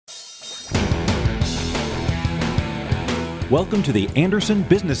Welcome to the Anderson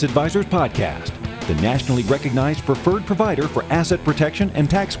Business Advisors Podcast, the nationally recognized preferred provider for asset protection and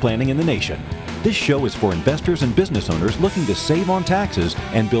tax planning in the nation. This show is for investors and business owners looking to save on taxes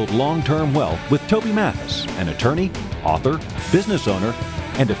and build long-term wealth with Toby Mathis, an attorney, author, business owner,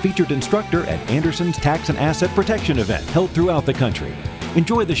 and a featured instructor at Anderson's Tax and Asset Protection event held throughout the country.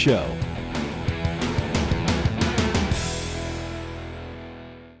 Enjoy the show.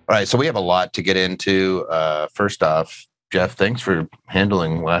 All right, so we have a lot to get into. First off, Jeff, thanks for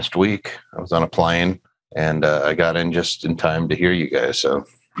handling last week. I was on a plane, and I got in just in time to hear you guys. So,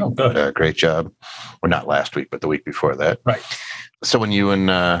 good. Great job. Well, not last week, but the week before that. Right. So when you and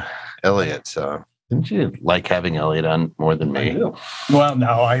Elliot, didn't you like having Elliot on more than me? I do. Well,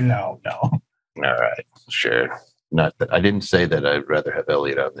 no, I know. No. All right, sure. Not that I didn't say that I'd rather have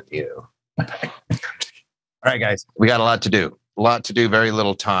Elliot on than you. All right, guys, we got a lot to do. Very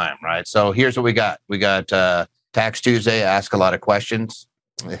little time, right? So here's what we got. We got Tax Tuesday, ask a lot of questions.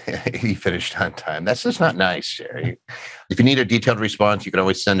 He finished on time. That's just not nice, Sherry. If you need a detailed response, you can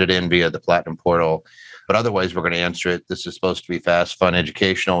always send it in via the Platinum portal. But otherwise, we're going to answer it. This is supposed to be fast, fun,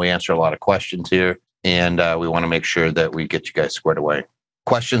 educational. We answer a lot of questions here, and we want to make sure that we get you guys squared away.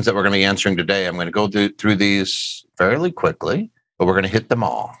 Questions that we're going to be answering today, I'm going to go through these fairly quickly, but we're going to hit them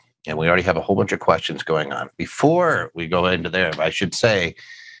all. And we already have a whole bunch of questions going on. Before we go into there, I should say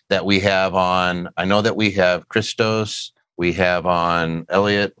that we have on, I know that we have Christos, we have on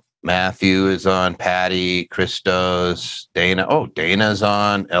Elliot, Matthew is on, Patty, Christos, Dana. Oh, Dana's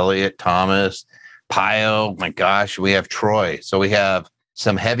on, Elliot, Thomas, Pio. My gosh, we have Troy. So we have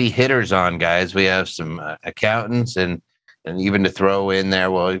some heavy hitters on, guys. We have some accountants and even to throw in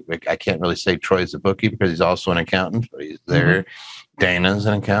there, well, I can't really say Troy's a bookie because he's also an accountant, but he's there. Mm-hmm. Dana's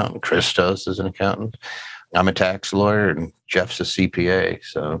an accountant. Christos is an accountant. I'm a tax lawyer and Jeff's a CPA.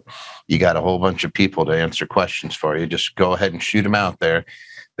 So you got a whole bunch of people to answer questions for you. Just go ahead and shoot them out there.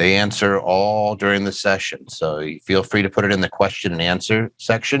 They answer all during the session. So you feel free to put it in the question and answer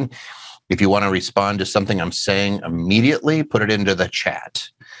section. If you want to respond to something I'm saying immediately, put it into the chat.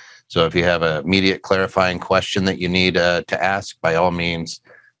 So if you have an immediate clarifying question that you need to ask, by all means,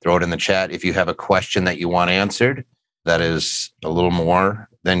 throw it in the chat. If you have a question that you want answered, that is a little more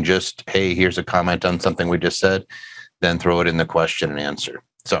than just, hey, here's a comment on something we just said, then throw it in the question and answer.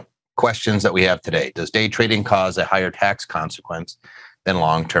 So questions that we have today. Does day trading cause a higher tax consequence than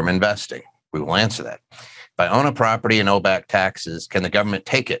long-term investing? We will answer that. If I own a property and owe back taxes, can the government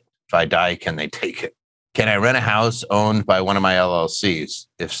take it? If I die, can they take it? Can I rent a house owned by one of my LLCs?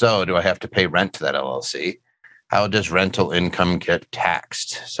 If so, do I have to pay rent to that LLC? How does rental income get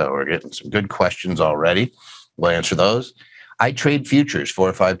taxed? So we're getting some good questions already. We'll answer those. I trade futures 4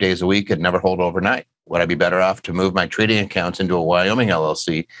 or 5 days a week and never hold overnight. Would I be better off to move my trading accounts into a Wyoming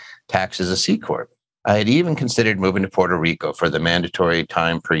LLC, taxed as a C Corp? I had even considered moving to Puerto Rico for the mandatory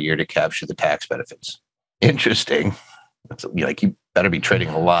time per year to capture the tax benefits. Interesting. That's like you better be trading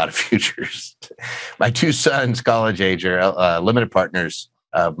a lot of futures. My 2 sons, college age, are limited partners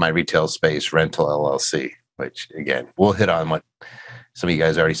of my retail space rental LLC, which again, we'll hit on what some of you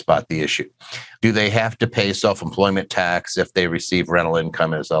guys already spot the issue. Do they have to pay self-employment tax if they receive rental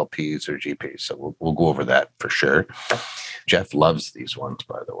income as LPs or GPs? So we'll go over that for sure. Jeff loves these ones,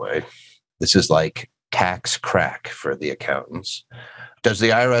 by the way. This is like tax crack for the accountants. Does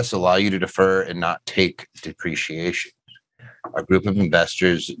the IRS allow you to defer and not take depreciation? Our group of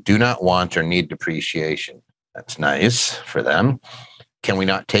investors do not want or need depreciation. That's nice for them. Can we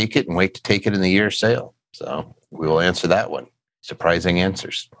not take it and wait to take it in the year of sale? So we will answer that one. Surprising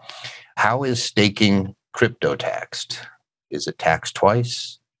answers. How is staking crypto taxed? Is it taxed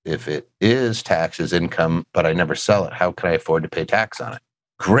twice? If it is taxed as income, but I never sell it, how can I afford to pay tax on it?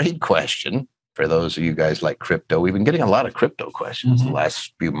 Great question. For those of you guys like crypto, we've been getting a lot of crypto questions the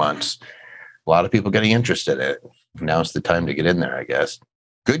last few months. A lot of people getting interested in it. Now's the time to get in there, I guess.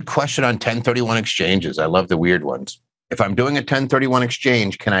 Good question on 1031 exchanges. I love the weird ones. If I'm doing a 1031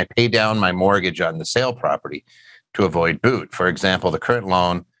 exchange, can I pay down my mortgage on the sale property to avoid boot? For example, the current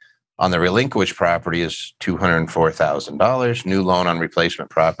loan on the relinquished property is $204,000. New loan on replacement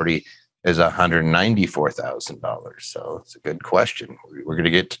property is $194,000. So it's a good question. We're going to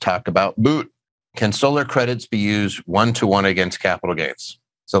get to talk about boot. Can solar credits be used 1-to-1 against capital gains?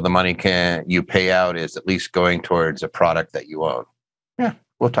 So the money you pay out is at least going towards a product that you own. Yeah,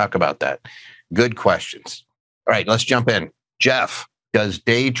 we'll talk about that. Good questions. All right, let's jump in. Jeff, does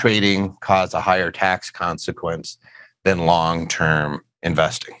day trading cause a higher tax consequence than long-term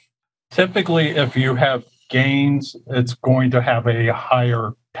investing? Typically, if you have gains, it's going to have a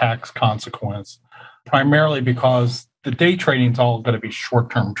higher tax consequence, primarily because the day trading is all going to be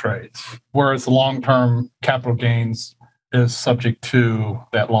short-term trades, whereas the long-term capital gains is subject to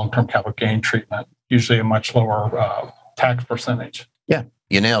that long-term capital gain treatment, usually a much lower tax percentage. Yeah,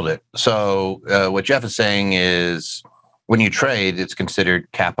 you nailed it. So what Jeff is saying is when you trade, it's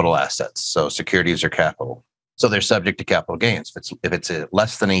considered capital assets. So securities are capital. So they're subject to capital gains. If it's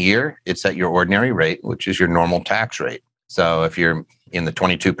less than a year, it's at your ordinary rate, which is your normal tax rate. So if you're in the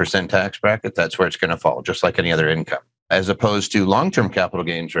 22% tax bracket, that's where it's going to fall, just like any other income. As opposed to long-term capital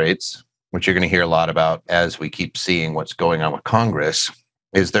gains rates, which you're going to hear a lot about as we keep seeing what's going on with Congress,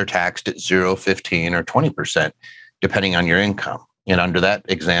 is they're taxed at 0, 15, or 20%, depending on your income. And under that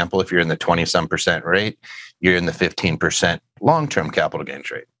example, if you're in the 20-some% rate, you're in the 15% long-term capital gains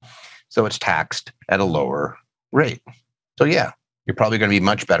rate. So it's taxed at a lower rate. So yeah, you're probably going to be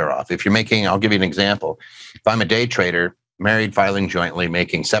much better off. If you're making, I'll give you an example. If I'm a day trader, married, filing jointly,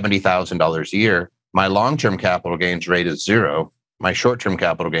 making $70,000 a year, my long-term capital gains rate is 0. My short-term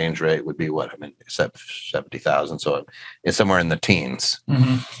capital gains rate would be what? I mean, 70,000. So it's somewhere in the teens.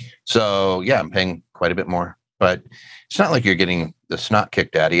 Mm-hmm. So yeah, I'm paying quite a bit more, but it's not like you're getting the snot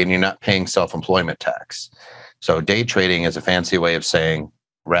kicked out of you and you're not paying self-employment tax. So day trading is a fancy way of saying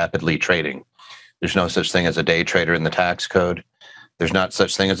rapidly trading. There's no such thing as a day trader in the tax code. There's not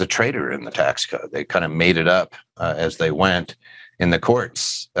such thing as a trader in the tax code. They kind of made it up as they went, and the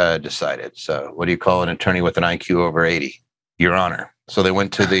courts decided. So what do you call an attorney with an IQ over 80? Your Honor. So they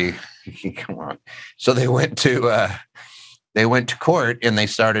went to the come on. So they went to court and they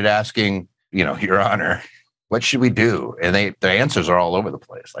started asking, Your Honor, what should we do? And the answers are all over the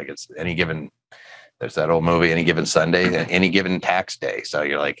place. Like it's there's that old movie, Any Given Sunday, any given tax day. So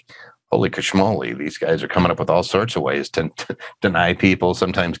you're like, holy kashmoli, these guys are coming up with all sorts of ways to deny people,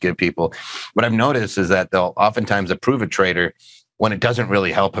 sometimes give people. What I've noticed is that they'll oftentimes approve a trader when it doesn't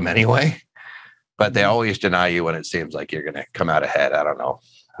really help them anyway, but they always deny you when it seems like you're going to come out ahead. I don't know.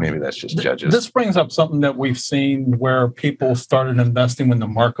 Maybe that's just judges. This brings up something that we've seen where people started investing when the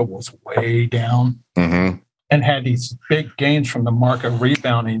market was way down. Mm-hmm. And had these big gains from the market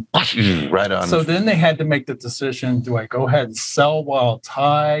rebounding. Right on. So then they had to make the decision, do I go ahead and sell while it's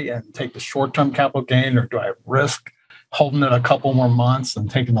high and take the short-term capital gain, or do I risk holding it a couple more months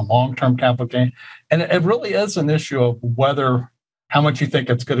and taking the long-term capital gain? And it really is an issue of how much you think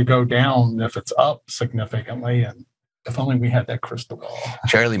it's going to go down if it's up significantly. And if only we had that crystal ball.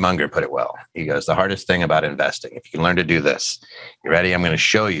 Charlie Munger put it well. He goes, the hardest thing about investing, if you can learn to do this, you ready? I'm going to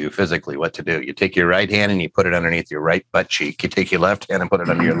show you physically what to do. You take your right hand and you put it underneath your right butt cheek. You take your left hand and put it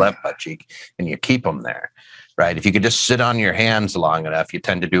under your left butt cheek, and you keep them there, right? If you could just sit on your hands long enough, you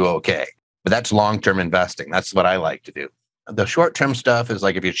tend to do okay. But that's long-term investing. That's what I like to do. The short-term stuff is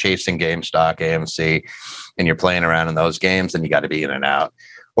like if you're chasing GameStop, AMC, and you're playing around in those games, then you got to be in and out.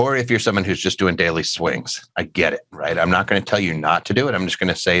 Or if you're someone who's just doing daily swings, I get it, right? I'm not going to tell you not to do it. I'm just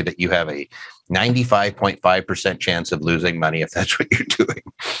going to say that you have a 95.5% chance of losing money if that's what you're doing,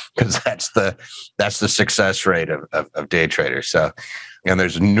 because that's the success rate of day traders. So, and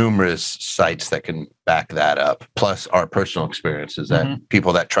there's numerous sites that can back that up. Plus, our personal experiences that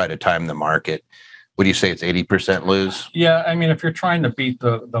people that try to time the market, would you say it's 80% lose? Yeah, I mean, if you're trying to beat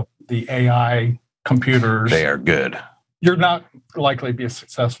the AI computers, they are good. You're not likely to be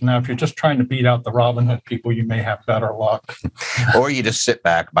successful. Now, if you're just trying to beat out the Robinhood people, you may have better luck. Or you just sit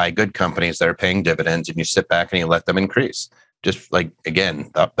back, buy good companies that are paying dividends, and you sit back and you let them increase. Just like,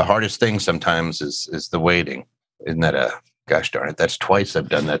 again, the hardest thing sometimes is the waiting. Isn't that gosh darn it, that's twice I've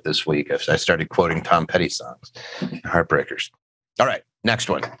done that this week. I started quoting Tom Petty songs. Heartbreakers. All right, next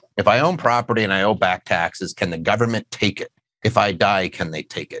one. If I own property and I owe back taxes, can the government take it? If I die, can they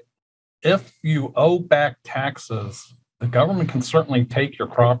take it? If you owe back taxes, the government can certainly take your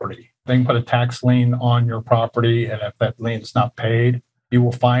property. They can put a tax lien on your property, and if that lien is not paid, you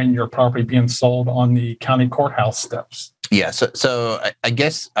will find your property being sold on the county courthouse steps. Yeah, so I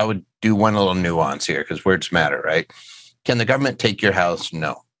guess I would do one little nuance here, because words matter, right? Can the government take your house?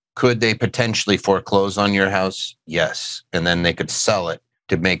 No. Could they potentially foreclose on your house? Yes. And then they could sell it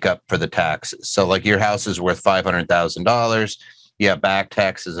to make up for the taxes. So like your house is worth $500,000. You have back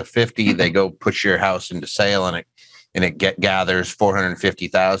taxes of 50. They go push your house into sale and it gathers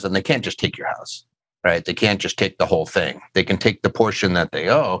 450,000. They can't just take your house, right? They can't just take the whole thing. They can take the portion that they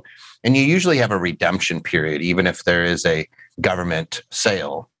owe. And you usually have a redemption period, even if there is a government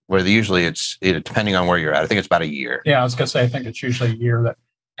sale, where usually it's depending on where you're at. I think it's about a year. Yeah, I was going to say, I think it's usually a year. That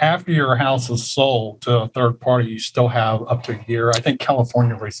after your house is sold to a third party, you still have up to a year. I think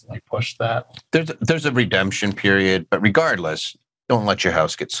California recently pushed that. There's a redemption period, but regardless, don't let your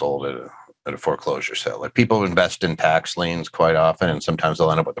house get sold at a foreclosure sale. Like, people invest in tax liens quite often, and sometimes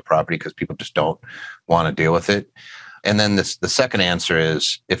they'll end up with the property because people just don't want to deal with it. And then the second answer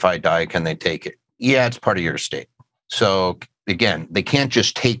is, if I die, can they take it? Yeah, it's part of your estate. So again, they can't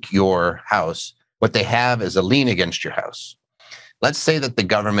just take your house. What they have is a lien against your house. Let's say that the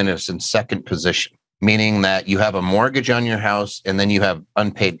government is in second position, meaning that you have a mortgage on your house and then you have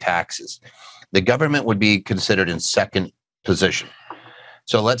unpaid taxes. The government would be considered in second position.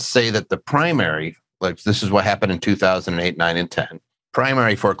 So let's say that the primary, like this is what happened in 2008, 9, and 10,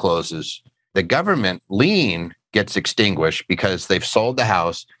 primary forecloses. The government lien gets extinguished because they've sold the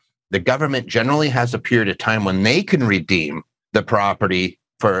house. The government generally has a period of time when they can redeem the property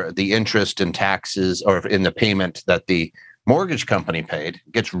for the interest and taxes or in the payment that the mortgage company paid.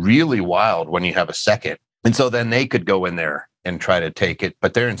 It gets really wild when you have a second. And so then they could go in there and try to take it,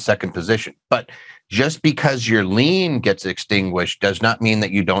 but they're in second position. But just because your lien gets extinguished does not mean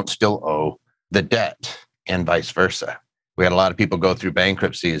that you don't still owe the debt, and vice versa. We had a lot of people go through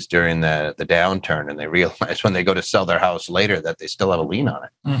bankruptcies during the downturn, and they realize when they go to sell their house later that they still have a lien on it.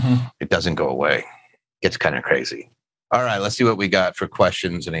 Mm-hmm. It doesn't go away. It's kind of crazy. All right, let's see what we got for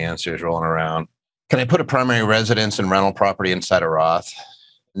questions and answers rolling around. Can I put a primary residence and rental property inside a Roth?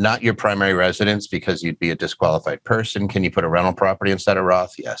 Not your primary residence because you'd be a disqualified person. Can you put a rental property inside a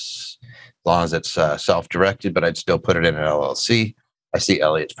Roth? Yes, as long as it's self-directed, but I'd still put it in an LLC. I see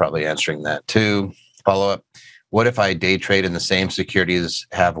Elliot's probably answering that too. Follow up. What if I day trade in the same securities,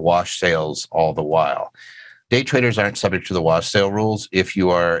 have wash sales all the while? Day traders aren't subject to the wash sale rules if you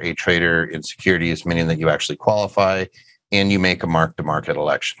are a trader in securities, meaning that you actually qualify and you make a mark-to-market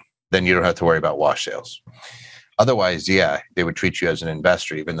election. Then you don't have to worry about wash sales. Otherwise, yeah, they would treat you as an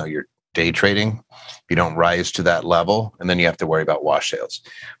investor, even though you're day trading. You don't rise to that level, and then you have to worry about wash sales.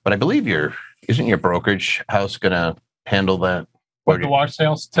 But I believe isn't your brokerage house going to handle that? With the wash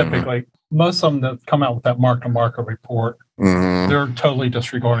sales, typically, most of them that come out with that mark-to-market report, they're totally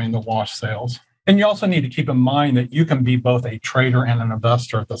disregarding the wash sales. And you also need to keep in mind that you can be both a trader and an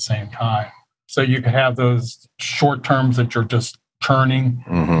investor at the same time. So you can have those short terms that you're just churning,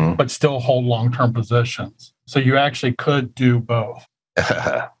 but still hold long-term positions. So you actually could do both.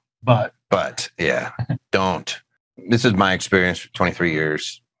 But yeah, don't. This is my experience for 23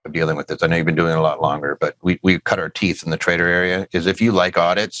 years of dealing with this. I know you've been doing it a lot longer, but we cut our teeth in the trader area. Is if you like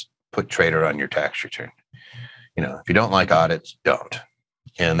audits, put trader on your tax return. If you don't like audits, don't.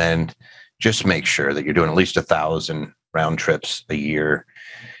 And then just make sure that you're doing at least 1,000 round trips a year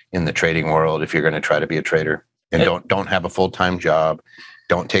in the trading world if you're going to try to be a trader. And don't have a full-time job.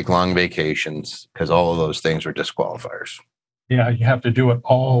 Don't take long vacations because all of those things are disqualifiers. Yeah, you have to do it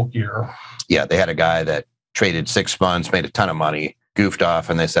all year. Yeah, they had a guy that traded 6 months, made a ton of money, goofed off,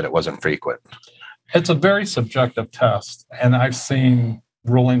 and they said it wasn't frequent. It's a very subjective test, and I've seen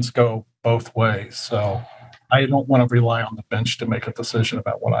rulings go both ways. So I don't want to rely on the bench to make a decision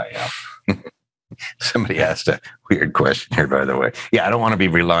about what I am. Somebody asked a weird question here, by the way. Yeah, I don't want to be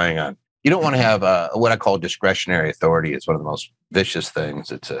relying on. You don't want to have what I call discretionary authority. It's one of the most vicious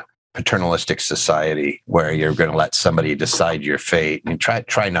things. It's a paternalistic society where you're going to let somebody decide your fate, and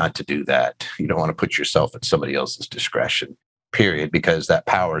try not to do that. You don't want to put yourself at somebody else's discretion, period, because that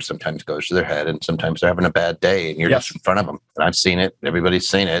power sometimes goes to their head, and sometimes they're having a bad day and you're just in front of them. And I've seen it. Everybody's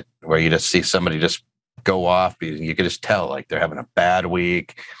seen it, where you just see somebody just go off. You can just tell like they're having a bad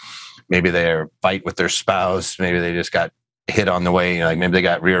week. Maybe they're fight with their spouse. Maybe they just got hit on the way. Like maybe they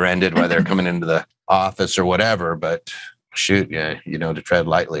got rear-ended while they're coming into the office or whatever. But shoot, yeah, to tread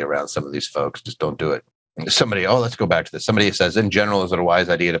lightly around some of these folks. Just don't do it. Let's go back to this. Somebody says, in general, is it a wise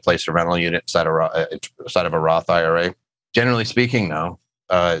idea to place a rental unit inside of a Roth IRA? Generally speaking, no.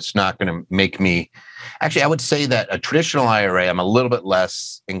 It's not going to make me. Actually, I would say that a traditional IRA, I'm a little bit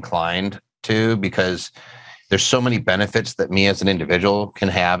less inclined to, because there's so many benefits that me as an individual can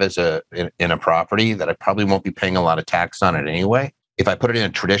have in a property that I probably won't be paying a lot of tax on it anyway. If I put it in a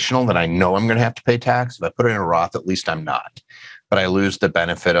traditional, then I know I'm going to have to pay tax. If I put it in a Roth, at least I'm not. But I lose the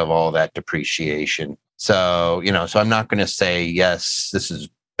benefit of all that depreciation. So, so I'm not going to say, yes, this is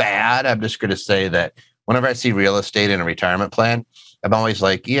bad. I'm just going to say that whenever I see real estate in a retirement plan, I'm always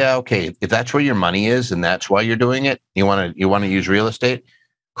like, yeah, okay, if that's where your money is and that's why you're doing it, you want to use real estate,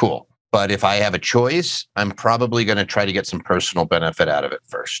 cool. But if I have a choice, I'm probably going to try to get some personal benefit out of it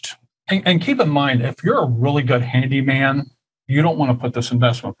first. And keep in mind, if you're a really good handyman, you don't want to put this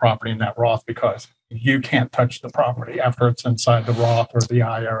investment property in that Roth because you can't touch the property after it's inside the Roth or the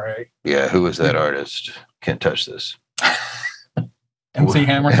IRA. Yeah, who was that artist? Can't touch this. MC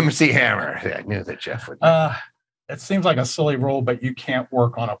Hammer? MC Hammer. Yeah, I knew that Jeff would. It seems like a silly rule, but you can't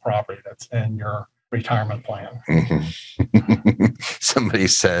work on a property that's in your retirement plan. Somebody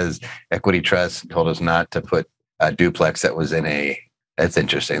says Equity Trust told us not to put a duplex that was in that's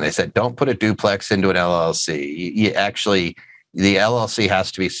interesting. They said, don't put a duplex into an LLC. You actually The LLC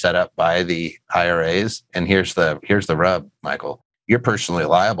has to be set up by the IRAs. And here's the rub, Michael. You're personally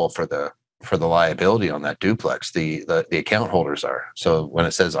liable for the liability on that duplex. The account holders are. So when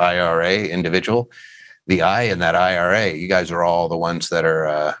it says IRA individual, the I in that IRA, you guys are all the ones that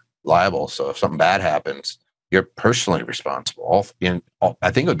are liable. So if something bad happens, you're personally responsible.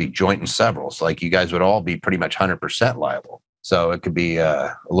 I think it would be joint and several. So like you guys would all be pretty much 100% liable. So it could be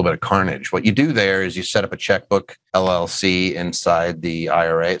a little bit of carnage. What you do there is you set up a checkbook LLC inside the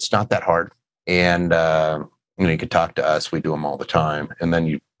IRA. It's not that hard. And you could talk to us. We do them all the time. And then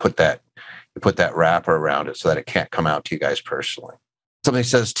you put that wrapper around it so that it can't come out to you guys personally. Somebody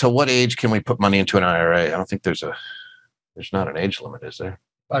says, till what age can we put money into an IRA? I don't think there's not an age limit, is there?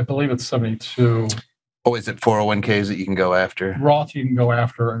 I believe it's 72. Oh, is it 401ks that you can go after? Roth you can go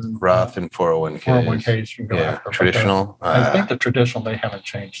after. And Roth and 401ks. 401ks you can go after. Traditional? I think the traditional, they haven't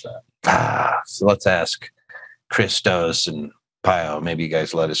changed that. So let's ask Christos and Pio. Maybe you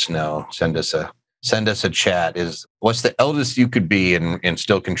guys let us know. Send us a chat. What's the eldest you could be and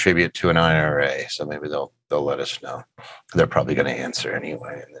still contribute to an IRA? So maybe they'll let us know. They're probably going to answer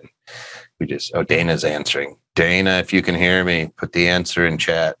anyway. And then Dana's answering. Dana, if you can hear me, put the answer in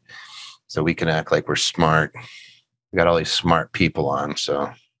chat so we can act like we're smart. We got all these smart people on. So,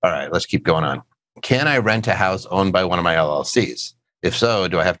 all right, let's keep going on. Can I rent a house owned by one of my LLCs? If so,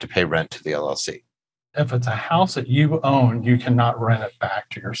 do I have to pay rent to the LLC? If it's a house that you own, you cannot rent it back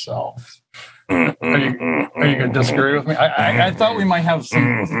to yourself. Are you going to disagree with me? I thought we might have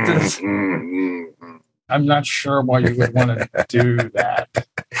some. I'm not sure why you would want to do that.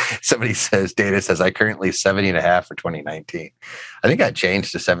 Data says, I currently 70 and a half for 2019. I think I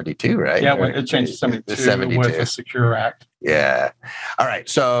changed to 72, right? Yeah, it changed to 72 with the Secure Act. Yeah. All right.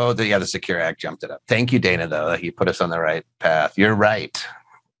 So the Secure Act jumped it up. Thank you, Dana, though. You put us on the right path. You're right.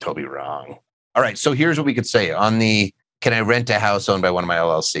 Totally wrong. All right. So here's what we could say can I rent a house owned by one of my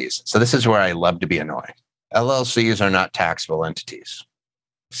LLCs? So this is where I love to be annoying. LLCs are not taxable entities.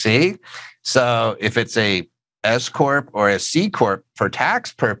 See? So if it's a S Corp or a C Corp for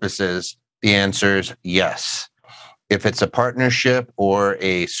tax purposes, the answer is yes. If it's a partnership or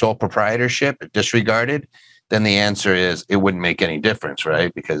a sole proprietorship disregarded, then the answer is it wouldn't make any difference,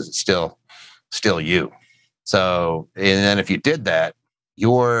 right? Because it's still you. So, and then if you did that,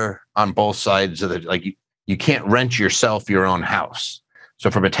 you're on both sides of you can't rent yourself your own house.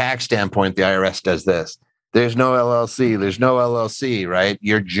 So from a tax standpoint, the IRS does this. There's no LLC, right?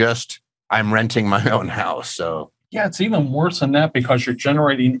 I'm renting my own house. So yeah, it's even worse than that because you're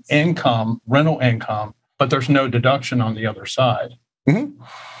generating income, rental income, but there's no deduction on the other side. Mm-hmm.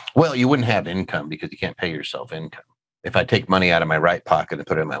 Well, you wouldn't have income because you can't pay yourself income. If I take money out of my right pocket and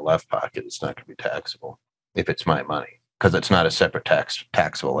put it in my left pocket, it's not going to be taxable if it's my money because it's not a separate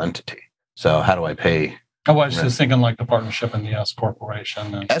taxable entity. So how do I pay? I was just thinking like the partnership and the S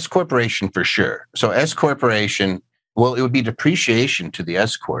Corporation. S Corporation for sure. So S Corporation, well, it would be depreciation to the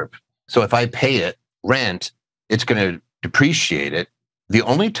S Corp. So if I pay it rent, it's going to depreciate it. The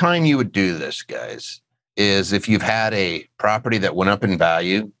only time you would do this, guys, is if you've had a property that went up in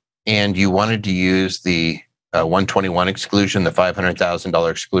value and you wanted to use the 121 exclusion, the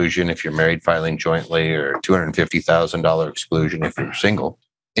 $500,000 exclusion if you're married filing jointly, or $250,000 exclusion if you're single,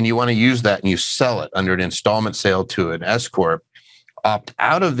 and you want to use that and you sell it under an installment sale to an S Corp, opt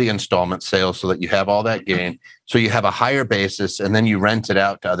out of the installment sale so that you have all that gain. So you have a higher basis and then you rent it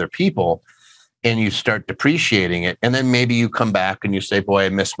out to other people and you start depreciating it. And then maybe you come back and you say, boy, I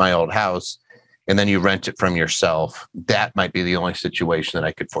miss my old house. And then you rent it from yourself. That might be the only situation that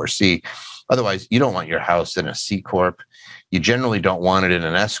I could foresee. Otherwise, you don't want your house in a C Corp. You generally don't want it in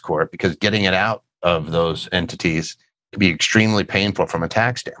an S Corp because getting it out of those entities can be extremely painful from a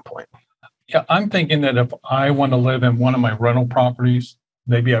tax standpoint. Yeah, I'm thinking that if I want to live in one of my rental properties,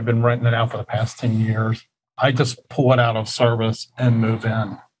 maybe I've been renting it out for the past 10 years, I just pull it out of service and move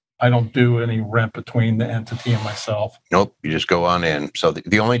in. I don't do any rent between the entity and myself. Nope, you just go on in. So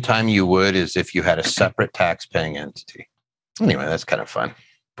the only time you would is if you had a separate tax-paying entity. Anyway, that's kind of fun.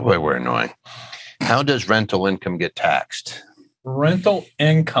 Boy, we're annoying. How does rental income get taxed? Rental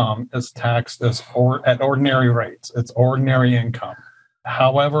income is taxed at ordinary rates. It's ordinary income.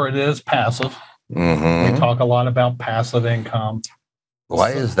 However, it is passive. Mm-hmm. We talk a lot about passive income. Why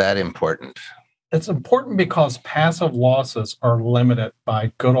is that important? It's important because passive losses are limited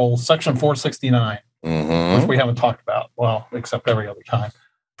by good old Section 469, which we haven't talked about, well, except every other time.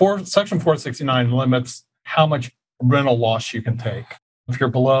 Section 469 limits how much rental loss you can take. If you're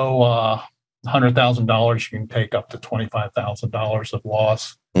below $100,000, you can take up to $25,000 of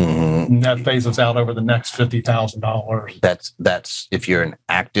loss. And that phases out over the next $50,000. That's if you're an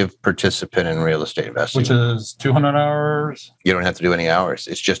active participant in real estate investing, which is 200 hours. You don't have to do any hours.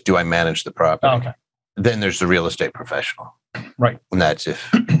 It's just, do I manage the property? Oh, okay. Then there's the real estate professional. Right. And that's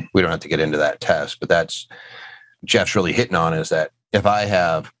if we don't have to get into that test, but that's Jeff's really hitting on, is that if I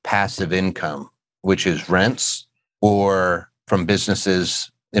have passive income, which is rents or from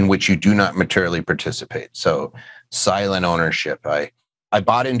businesses in which you do not materially participate. So silent ownership. I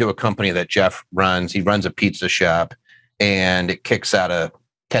bought into a company that Jeff runs. He runs a pizza shop, and it kicks out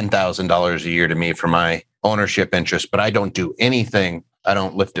 $10,000 a year to me for my ownership interest, but I don't do anything. I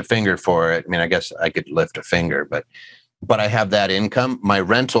don't lift a finger for it. I mean, I guess I could lift a finger, but I have that income. My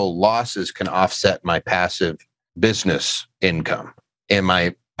rental losses can offset my passive business income. And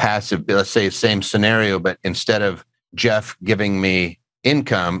my passive, let's say same scenario, but instead of Jeff giving me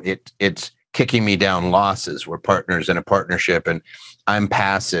income, it's kicking me down losses. We're partners in a partnership and I'm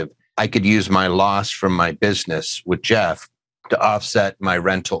passive. I could use my loss from my business with Jeff to offset my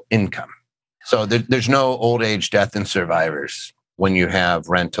rental income. So there's no old age, death, and survivors when you have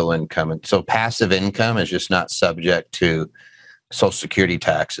rental income. And so passive income is just not subject to Social Security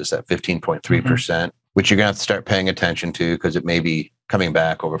taxes at 15.3%, which you're going to have to start paying attention to because it may be coming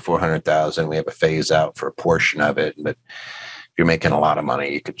back over 400,000. We have a phase out for a portion of it, but if you're making a lot of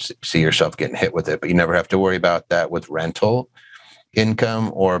money, you could see yourself getting hit with it, but you never have to worry about that with rental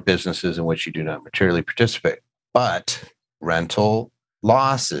income or businesses in which you do not materially participate. But rental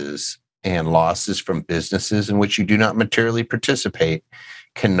losses and losses from businesses in which you do not materially participate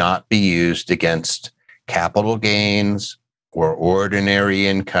cannot be used against capital gains or ordinary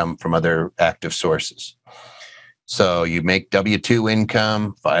income from other active sources. So you make W-2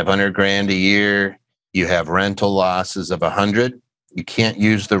 income, 500 grand a year. You have rental losses of 100. You can't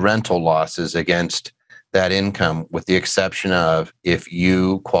use the rental losses against that income, with the exception of if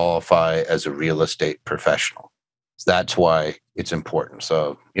you qualify as a real estate professional. So that's why it's important.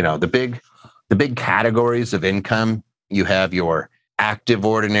 So, the big categories of income, you have your active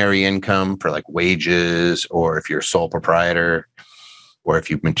ordinary income for like wages, or if you're a sole proprietor, or if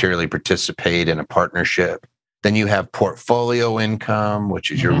you materially participate in a partnership. Then you have portfolio income,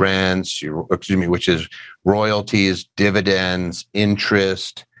 which is your rents, which is royalties, dividends,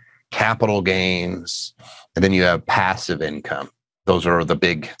 interest, capital gains. And then you have passive income. Those are the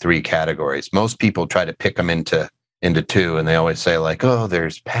big three categories. Most people try to pick them into two, and they always say like, oh,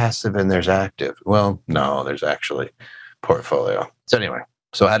 there's passive and there's active. Well, no, there's actually portfolio. So anyway,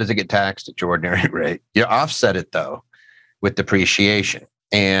 so how does it get taxed at your ordinary rate? You offset it though with depreciation.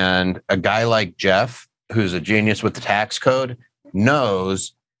 And a guy like Jeff, who's a genius with the tax code,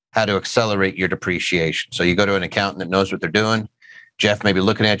 knows how to accelerate your depreciation. So you go to an accountant that knows what they're doing. Jeff may be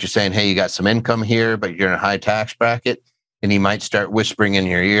looking at you saying, hey, you got some income here, but you're in a high tax bracket. And he might start whispering in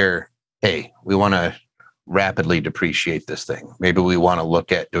your ear, hey, we want to rapidly depreciate this thing. Maybe we want to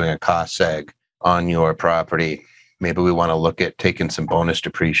look at doing a cost seg on your property. Maybe we want to look at taking some bonus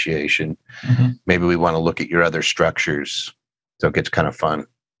depreciation. Maybe we want to look at your other structures. So it gets kind of fun.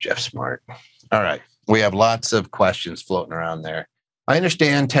 Jeff's smart. All right. We have lots of questions floating around there. I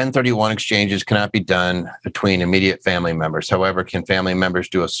understand 1031 exchanges cannot be done between immediate family members. However, can family members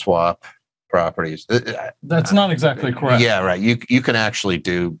do a swap properties? That's not exactly correct. Yeah, right. You can actually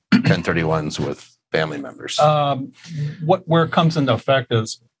do 1031s with family members. Where it comes into effect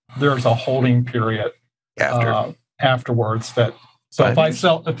is there's a holding period afterwards. If I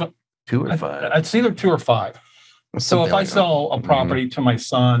sell 2 or 5, it's either 2 or 5. So if I sell a property to my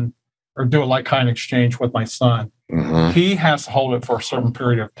son, or do a like-kind exchange with my son, he has to hold it for a certain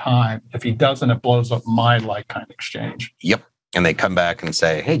period of time. If he doesn't, it blows up my like-kind exchange. Yep. And they come back and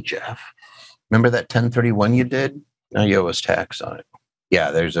say, hey, Jeff, remember that 1031 you did? Now you owe us tax on it.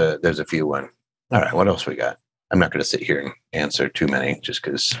 Yeah, there's a few one. All right, what else we got? I'm not going to sit here and answer too many just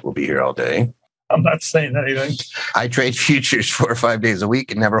because we'll be here all day. I'm not saying anything. I trade futures 4 or 5 days a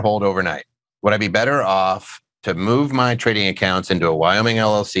week and never hold overnight. Would I be better off to move my trading accounts into a Wyoming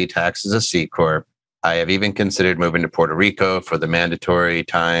LLC taxed as a C Corp? I have even considered moving to Puerto Rico for the mandatory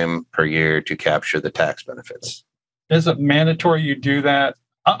time per year to capture the tax benefits. Is it mandatory you do that?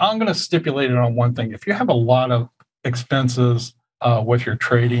 I'm going to stipulate it on one thing. If you have a lot of expenses with your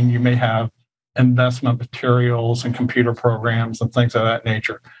trading, you may have investment materials and computer programs and things of that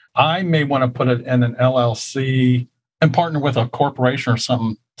nature. I may want to put it in an LLC and partner with a corporation or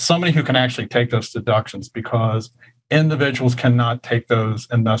somebody who can actually take those deductions, because individuals cannot take those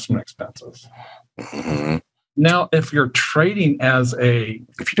investment expenses. Now, if you're trading if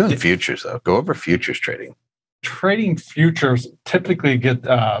you're doing futures though, go over futures trading. Trading futures typically get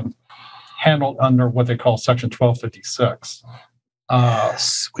handled under what they call Section 1256.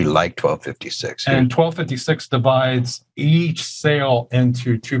 Yes, we like 1256. And 1256 divides each sale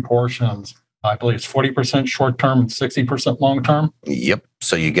into two portions. I believe it's 40% short-term and 60% long-term. Yep.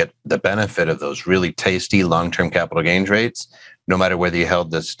 So you get the benefit of those really tasty long-term capital gains rates, no matter whether you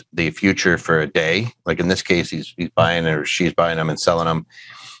held the future for a day. Like in this case, he's buying or she's buying them and selling them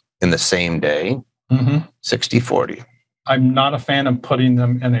in the same day. 60-40. I'm not a fan of putting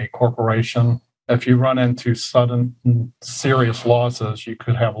them in a corporation. If you run into sudden serious losses, you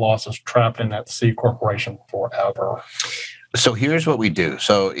could have losses trapped in that C corporation forever. So here's what we do.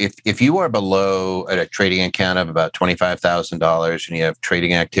 So if you are below at a trading account of about $25,000 and you have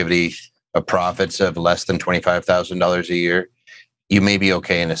trading activity of profits of less than $25,000 a year, you may be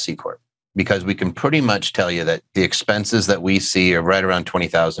okay in a C corp, because we can pretty much tell you that the expenses that we see are right around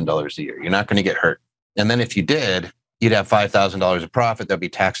 $20,000 a year. You're not going to get hurt. And then if you did, you'd have $5,000 of profit that would be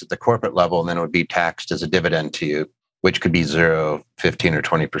taxed at the corporate level, and then it would be taxed as a dividend to you, which could be 0, 15, or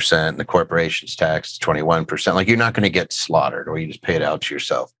 20%. And the corporation's taxed 21%. Like, you're not going to get slaughtered, or you just pay it out to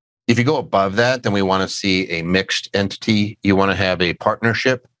yourself. If you go above that, then we want to see a mixed entity. You want to have a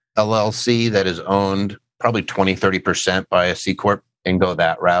partnership LLC that is owned probably 20, 30% by a C corp, and go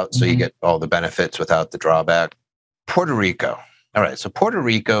that route. So you get all the benefits without the drawback. Puerto Rico. All right. So Puerto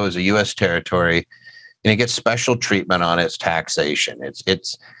Rico is a U.S. territory, and it gets special treatment on its taxation.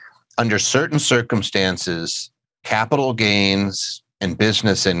 It's under certain circumstances, capital gains and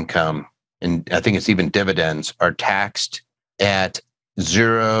business income, and I think it's even dividends, are taxed at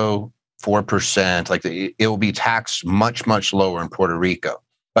 0, 4%. Like it will be taxed much, much lower in Puerto Rico.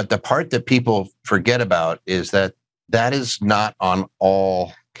 But the part that people forget about is that is not on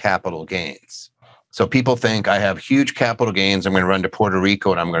all capital gains. So people think I have huge capital gains, I'm going to run to Puerto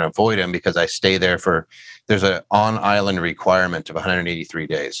Rico and I'm going to avoid them because I stay there there's an on-island requirement of 183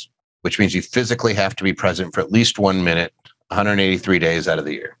 days, which means you physically have to be present for at least 1 minute, 183 days out of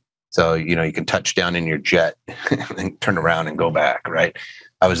the year. So, you can touch down in your jet and turn around and go back, right?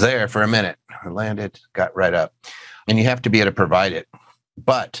 I was there for a minute, I landed, got right up. And you have to be able to provide it.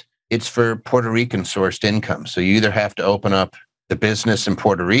 But it's for Puerto Rican sourced income. So you either have to open up the business in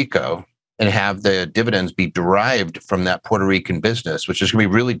Puerto Rico and have the dividends be derived from that Puerto Rican business, which is going to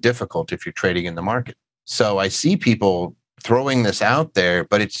be really difficult if you're trading in the market. So I see people throwing this out there,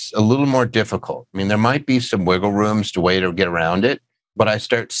 but it's a little more difficult. I mean, there might be some wiggle rooms to way to get around it, but I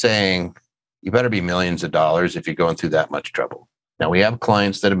start saying, you better be millions of dollars if you're going through that much trouble. Now, we have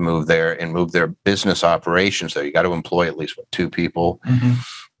clients that have moved there and moved their business operations there. You got to employ at least 2 people.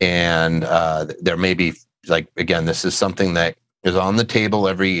 And there may be, again, this is something that is on the table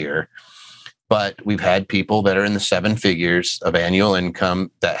every year, but we've had people that are in the 7 figures of annual income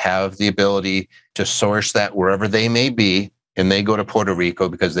that have the ability to source that wherever they may be, and they go to Puerto Rico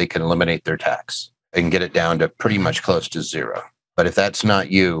because they can eliminate their tax and get it down to pretty much close to 0. But if that's not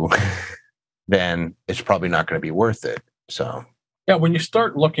you, then it's probably not going to be worth it. So. Yeah, when you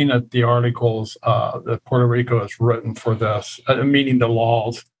start looking at the articles that Puerto Rico has written for this, meaning the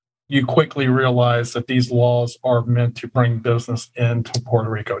laws, you quickly realize that these laws are meant to bring business into Puerto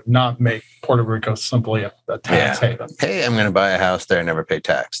Rico, not make Puerto Rico simply a tax haven. Hey, I'm going to buy a house there and never pay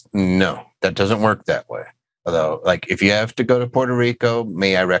tax. No, that doesn't work that way. Although, if you have to go to Puerto Rico,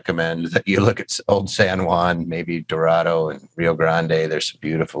 may I recommend that you look at Old San Juan, maybe Dorado and Rio Grande. There's some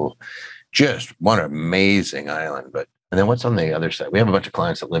beautiful, just one amazing island. And then what's on the other side? We have a bunch of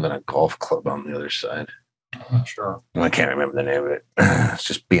clients that live in a golf club on the other side. Sure. I can't remember the name of it. It's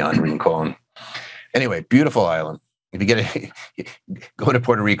just beyond Rincon. Anyway, beautiful island. If you go to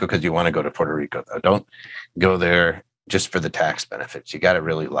Puerto Rico because you want to go to Puerto Rico, though. Don't go there just for the tax benefits. You got to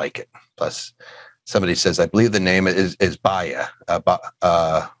really like it. Plus, somebody says, I believe the name is Bahia.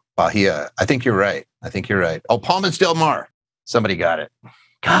 Bahia. I think you're right. Oh, Palmas del Mar. Somebody got it.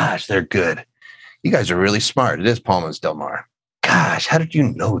 Gosh, they're good. You guys are really smart. It is Palmas del Mar. Gosh, how did you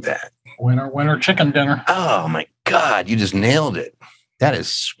know that? Winner, chicken dinner. Oh my God, you just nailed it. That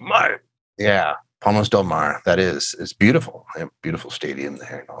is smart. Yeah, Palmas del Mar. It's beautiful. They have a beautiful stadium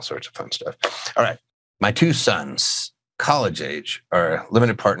there and all sorts of fun stuff. All right. My 2 sons, college age, are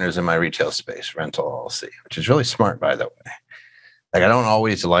limited partners in my retail space, Rental LLC, which is really smart, by the way. I don't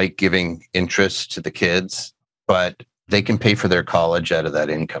always like giving interest to the kids, but they can pay for their college out of that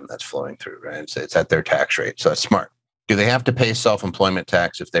income that's flowing through, right? It's at their tax rate. So it's smart. Do they have to pay self-employment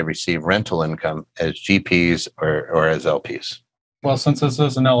tax if they receive rental income as GPs or as LPs? Well, since this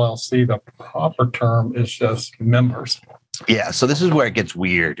is an LLC, the proper term is just members. Yeah, so this is where it gets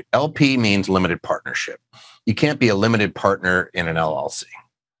weird. LP means limited partnership. You can't be a limited partner in an LLC.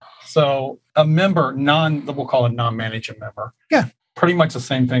 So a member, we'll call it non-managing member. Yeah. Pretty much the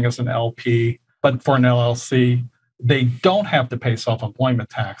same thing as an LP, but for an LLC, they don't have to pay self-employment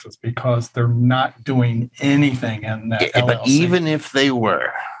taxes because they're not doing anything in that LLC. But even if they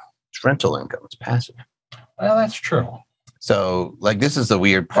were, it's rental income. It's passive. Well, that's true. So, like, this is the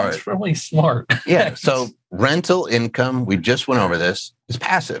weird part. That's really smart. Yeah. So, rental income, we just went over this, is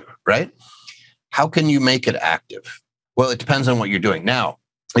passive, right? How can you make it active? Well, it depends on what you're doing. Now,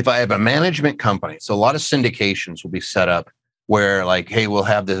 if I have a management company, so a lot of syndications will be set up where, like, hey, we'll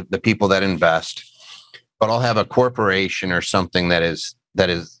have the people that invest, but I'll have a corporation or something that is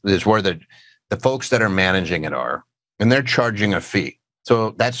where the folks that are managing it are, and they're charging a fee.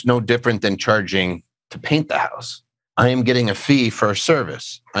 So that's no different than charging to paint the house. I am getting a fee for a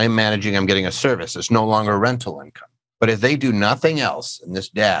service. I'm managing, I'm getting a service. It's no longer rental income. But if they do nothing else, and this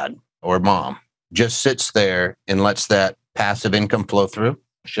dad or mom just sits there and lets that passive income flow through,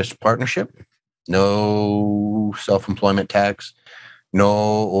 it's just a partnership, no self-employment tax, no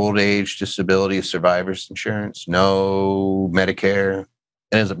old age disability survivors insurance, no Medicare.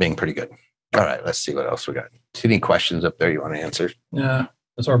 It ends up being pretty good. All right, let's see what else we got. See any questions up there you want to answer? Yeah.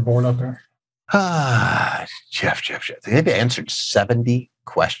 Is our board up there? Jeff. They've answered 70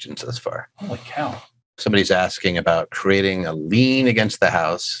 questions thus far. Holy cow. Somebody's asking about creating a lien against the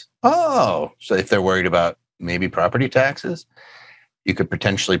house. Oh, so if they're worried about maybe property taxes, you could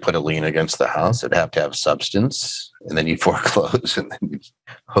potentially put a lien against the house. It'd have to have substance, and then you foreclose, and then you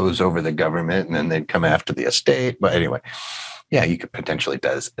hose over the government, and then they'd come after the estate. But anyway, yeah, you could potentially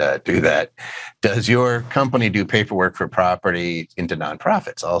do that. Does your company do paperwork for property into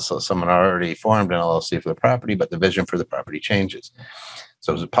nonprofits? Also, someone already formed an LLC for the property, but the vision for the property changes.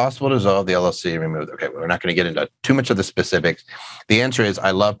 So is it possible to dissolve the LLC and remove it? Okay, we're not going to get into too much of the specifics. The answer is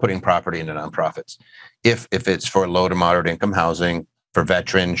I love putting property into nonprofits. If it's for low to moderate income housing, for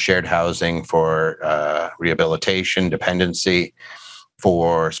veterans, shared housing, for rehabilitation, dependency,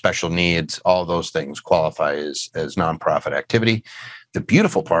 for special needs, all those things qualify as nonprofit activity. The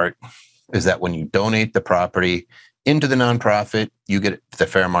beautiful part is that when you donate the property into the nonprofit, you get the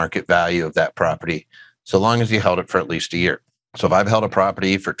fair market value of that property, so long as you held it for at least a year. So if I've held a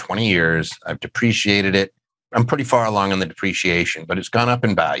property for 20 years, I've depreciated it. I'm pretty far along in the depreciation, but it's gone up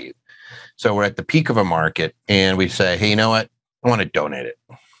in value. So we're at the peak of a market and we say, hey, you know what? I want to donate it.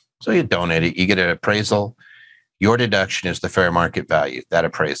 So you donate it, you get an appraisal. Your deduction is the fair market value, that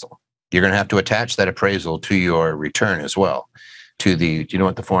appraisal. You're going to have to attach that appraisal to your return as well. Do you know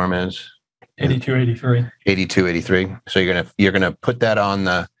what the form is? 8283. 8283. So you're going to put that on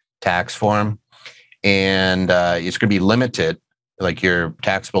the tax form, and it's going to be limited, like your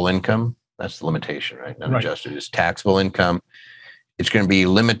taxable income. That's the limitation, right? Not adjusted. It's taxable income. It's going to be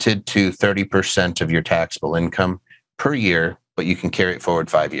limited to 30% of your taxable income per year, but you can carry it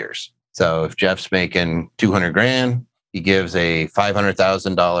forward 5 years. So if Jeff's making $200,000, he gives a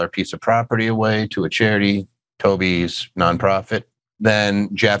 $500,000 piece of property away to a charity, Toby's nonprofit,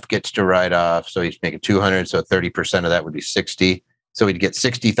 then Jeff gets to write off. So he's making $200,000. So 30% of that would be $60,000. So he'd get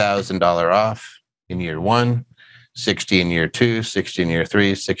 $60,000 off in year one, $60,000 in year two, $60,000 in year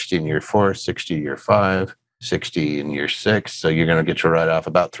three, $60,000 in year four, $60,000 in year five, $60,000 in year six. So you're going to get to write off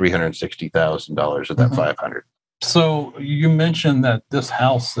about $360,000 of that $500,000. So you mentioned that this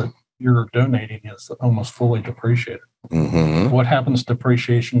house that you're donating is almost fully depreciated. Mm-hmm. What happens to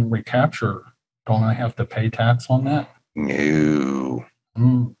depreciation recapture? Don't I have to pay tax on that? No.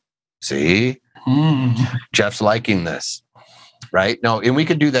 Mm. See? Jeff's liking this, right? No, and we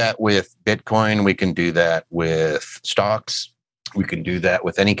could do that with Bitcoin. We can do that with stocks. We can do that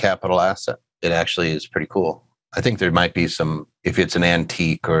with any capital asset. It actually is pretty cool. I think there might be some, if it's an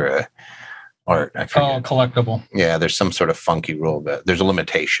antique or a art, I forget. Collectible. Yeah, there's some sort of funky rule, but there's a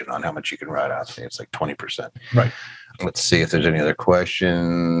limitation on how much you can write off. It's like 20%. Right. Let's see if there's any other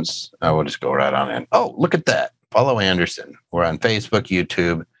questions. I will just go right on in. Oh, look at that. Follow Anderson. We're on Facebook,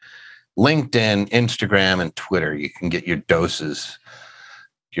 YouTube, LinkedIn, Instagram, and Twitter. You can get your doses,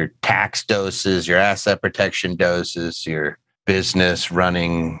 your tax doses, your asset protection doses, your business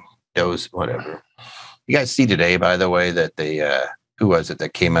running dose, whatever. You guys see today, by the way, that who was it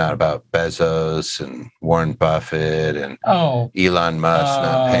that came out about Bezos and Warren Buffett and Elon Musk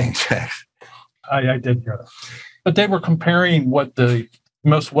not paying tax? I did hear that. But they were comparing what the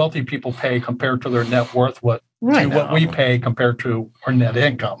most wealthy people pay compared to their net worth, to what we pay compared to our net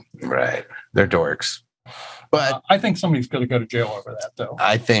income. Right. They're dorks. But I think somebody's going to go to jail over that, though.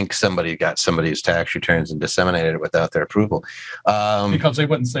 I think somebody got somebody's tax returns and disseminated it without their approval. Because they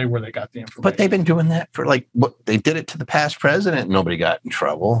wouldn't say where they got the information. But they've been doing that for they did it to the past president and nobody got in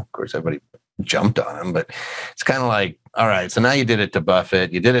trouble. Of course, everybody jumped on him, but it's kind of like, all right, so now you did it to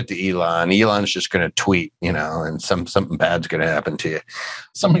Buffett, you did it to Elon. Elon's just going to tweet, and something bad's going to happen to you.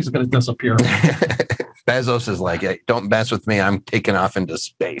 Somebody's going to disappear. Bezos is like, hey, don't mess with me. I'm taking off into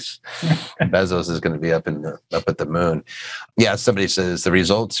space. Bezos is going to be up at the moon. Yeah, somebody says the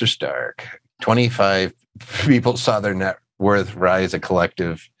results are stark. 25 people saw their net worth rise a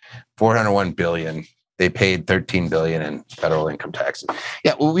collective 401 billion. They paid 13 billion in federal income taxes.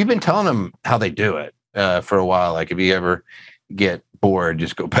 Yeah, well, we've been telling them how they do it for a while. Like, if you ever get bored,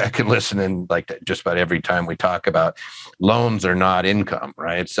 just go back and listen. And like just about every time we talk about loans are not income,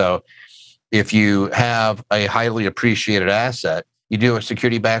 right? So if you have a highly appreciated asset, you do a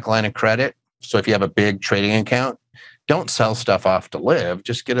security-backed line of credit. So if you have a big trading account, don't sell stuff off to live.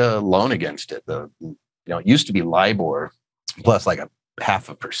 Just get a loan against it. It used to be LIBOR plus like a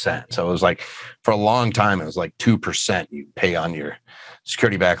 0.5%. So it was like, for a long time, it was like 2% you pay on your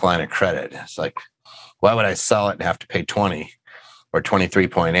security-backed line of credit. It's like, why would I sell it and have to pay 20 or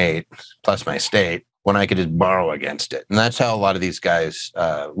 23.8 plus my state when I could just borrow against it? And that's how a lot of these guys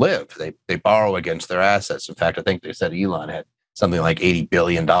live. They borrow against their assets. In fact, I think they said Elon had something like $80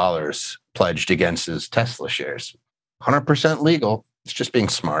 billion pledged against his Tesla shares. 100% legal. It's just being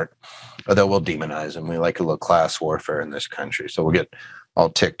smart. Although we'll demonize them. We like a little class warfare in this country. So we'll get all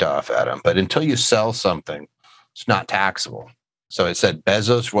ticked off at them. But until you sell something, it's not taxable. So it said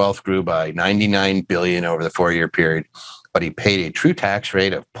Bezos' wealth grew by 99 billion over the 4-year period, but he paid a true tax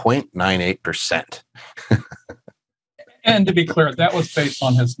rate of 0.98%. And to be clear, that was based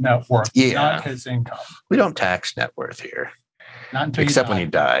on his net worth, not his income. We don't tax net worth here. Not until except when you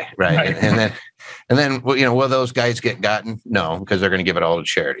die, right? And then will those guys get gotten? No, because they're going to give it all to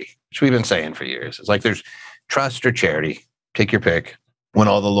charity, which we've been saying for years. It's like there's trust or charity. Take your pick. When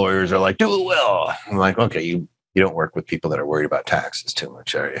all the lawyers are like, do a will, I'm like, okay, you don't work with people that are worried about taxes too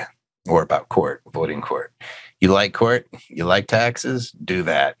much, are you? Or about court, voting court. You like court? You like taxes? Do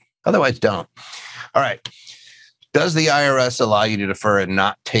that. Otherwise, don't. All right. Does the IRS allow you to defer and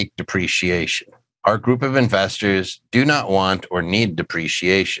not take depreciation? Our group of investors do not want or need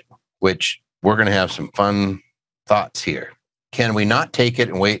depreciation, which we're going to have some fun thoughts here. Can we not take it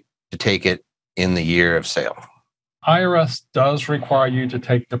and wait to take it in the year of sale? IRS does require you to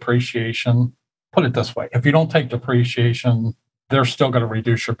take depreciation. Put it this way. If you don't take depreciation, they're still going to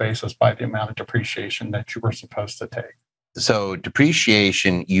reduce your basis by the amount of depreciation that you were supposed to take. So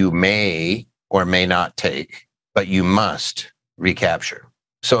depreciation you may or may not take, but you must recapture.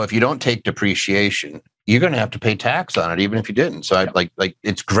 So if you don't take depreciation, you're going to have to pay tax on it, even if you didn't. So like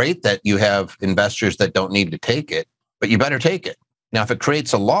it's great that you have investors that don't need to take it, but you better take it. Now, if it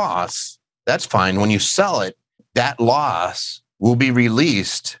creates a loss, that's fine. When you sell it, that loss will be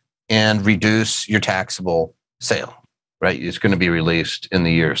released and reduce your taxable sale, right? It's going to be released in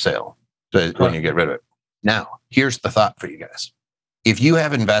the year of sale when you get rid of it. Now, here's the thought for you guys. If you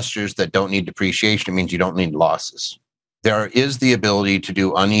have investors that don't need depreciation, it means you don't need losses. There is the ability to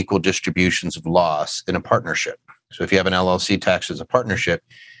do unequal distributions of loss in a partnership. So if you have an LLC taxed as a partnership,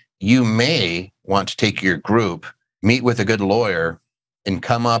 you may want to take your group, meet with a good lawyer, and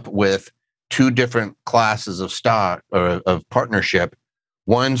come up with 2 different classes of stock or of partnership,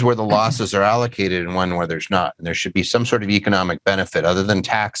 ones where the losses are allocated and one where there's not. And there should be some sort of economic benefit other than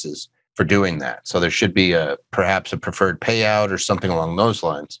taxes for doing that. So there should be perhaps a preferred payout or something along those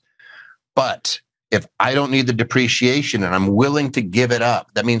lines. But if I don't need the depreciation and I'm willing to give it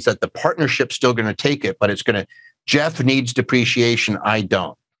up, that means that the partnership's still going to take it, but Jeff needs depreciation. I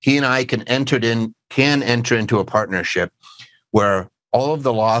don't. He and I can enter into a partnership where all of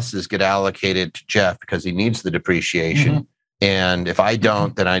the losses get allocated to Jeff because he needs the depreciation. Mm-hmm. And if I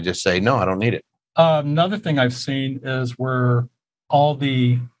don't, then I just say, no, I don't need it. Another thing I've seen is where all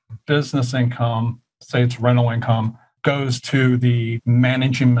the business income, say it's rental income, goes to the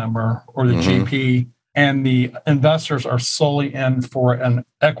managing member or the GP, and the investors are solely in for an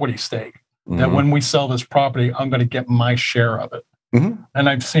equity stake. That when we sell this property, I'm going to get my share of it. And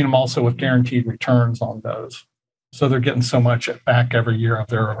I've seen them also with guaranteed returns on those. So they're getting so much back every year of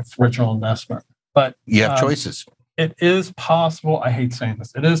their original investment. But you have choices. It is possible, I hate saying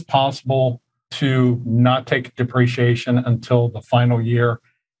this, it is possible to not take depreciation until the final year.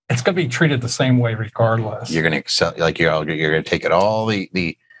 It's going to be treated the same way regardless. You're going to you're going to take it all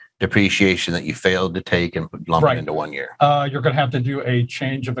the depreciation that you failed to take and lump it into 1 year. You're going to have to do a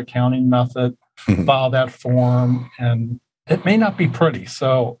change of accounting method, file that form, and it may not be pretty.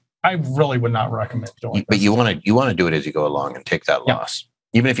 So I really would not recommend doing it. But you want to do it as you go along and take that loss.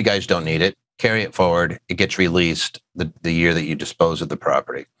 Even if you guys don't need it, carry it forward. It gets released the year that you dispose of the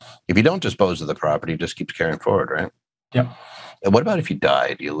property. If you don't dispose of the property, it just keeps carrying forward, right? Yep. And what about if you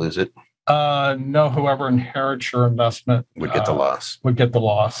die? Do you lose it? No, whoever inherits your investment Would get the loss. Would get the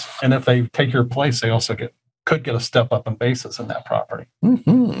loss. And if they take your place, they also could get a step up in basis in that property.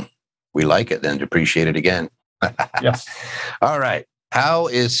 Mm-hmm. We like it, then depreciate it again. Yes. All right. How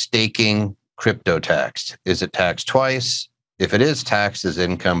is staking crypto taxed? Is it taxed twice? If it is taxed as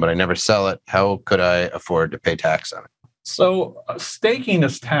income, but I never sell it, how could I afford to pay tax on it? So staking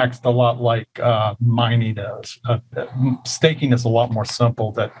is taxed a lot like mining is. Staking is a lot more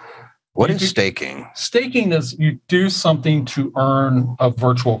simple. What is staking? Staking is you do something to earn a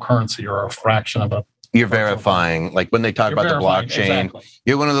virtual currency or a fraction of a. You're verifying, like when they talk about the blockchain, exactly.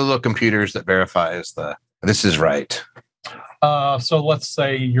 You're one of the little computers that verifies this is right. So let's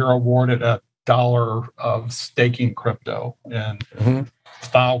say you're awarded $1 of staking crypto in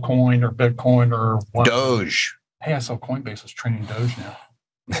Filecoin or Bitcoin or whatever. Doge. Hey, I saw Coinbase is trading Doge now.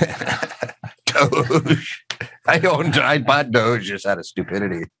 Doge. I bought Doge just out of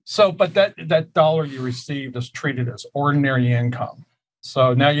stupidity. So, but that dollar you received is treated as ordinary income.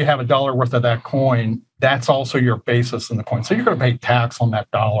 So now you have $1 worth of that coin. That's also your basis in the coin. So you're going to pay tax on that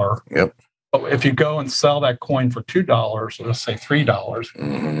dollar. Yep. But if you go and sell that coin for $2, or let's say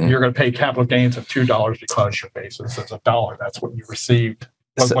 $3, you're going to pay capital gains of $2 because your basis is $1. That's what you received.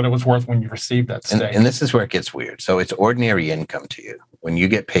 What it was worth when you received that stake. And this is where it gets weird. So it's ordinary income to you when you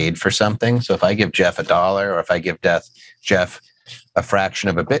get paid for something. So if I give Jeff $1 or if I give Jeff a fraction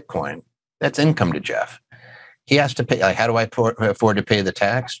of a Bitcoin, that's income to Jeff. He has to pay. Like, how do I afford to pay the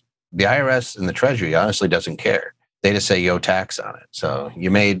tax? The IRS and the Treasury honestly doesn't care. They just say, yo, tax on it. So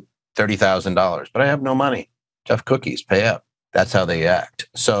you made $30,000, but I have no money. Jeff Cookies, pay up. That's how they act.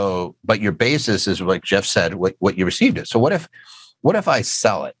 So, but your basis is, like Jeff said, what you received it. So what if I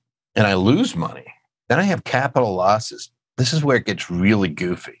sell it and I lose money? Then I have capital losses. This is where it gets really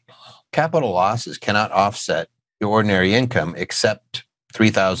goofy. Capital losses cannot offset your ordinary income except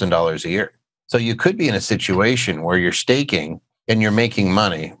 $3,000 a year. So you could be in a situation where you're staking and you're making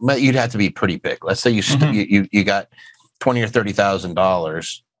money, but you'd have to be pretty big. Let's say you got $20,000 or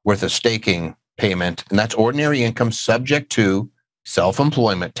 $30,000 worth of staking payment, and that's ordinary income subject to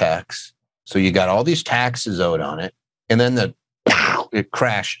self-employment tax. So you got all these taxes owed on it, and then it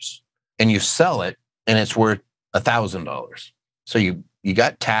crashes, and you sell it, and it's worth $1,000. So you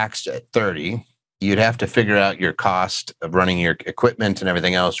got taxed at 30. You'd have to figure out your cost of running your equipment and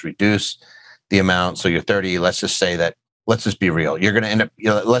everything else, reduce the amount. So you're 30. Let's just be real. You're going to end up,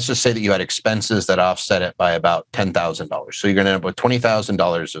 let's just say that you had expenses that offset it by about $10,000. So you're going to end up with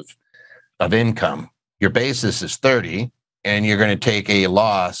 $20,000 of income. Your basis is 30, and you're going to take a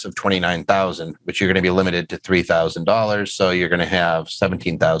loss of $29,000, but you're going to be limited to $3,000. So you're going to have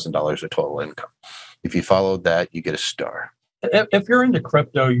 $17,000 of total income. If you followed that, you get a star. If you're into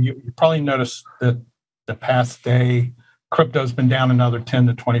crypto, you probably noticed that the past day, crypto's been down another 10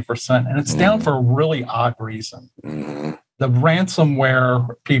 to 20%, and it's down for a really odd reason. The ransomware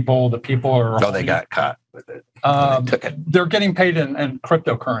people, the people are... Oh, they got caught with it. They took it. They're getting paid in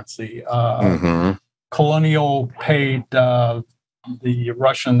cryptocurrency. Colonial paid the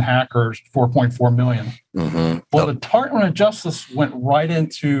Russian hackers $4.4 million. Well, the Department of Justice went right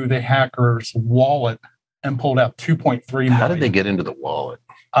into the hackers' wallet and pulled out $2.3 million. How did they get into the wallet?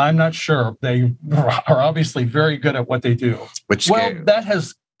 I'm not sure. They are obviously very good at what they do. That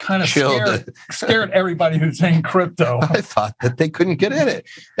has kind of scared everybody who's in crypto. I thought that they couldn't get in it.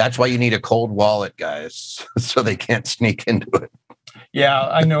 That's why you need a cold wallet, guys, so they can't sneak into it. Yeah,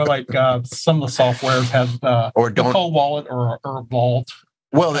 I know. Like some of the softwares have a cold wallet or a vault.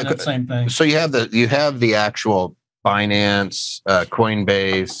 Well, the same thing. So you have the actual Binance,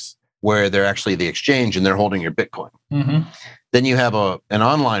 Coinbase, where they're actually the exchange and they're holding your Bitcoin. Then you have an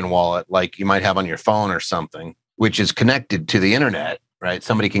online wallet like you might have on your phone or something, which is connected to the internet, right?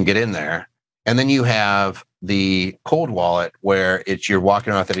 Somebody can get in there. And then you have the cold wallet where you're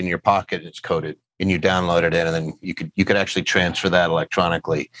walking around with it in your pocket, it's coded, and you download it in, and then you could actually transfer that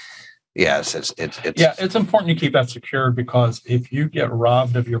electronically. Yes, it's important you keep that secured, because if you get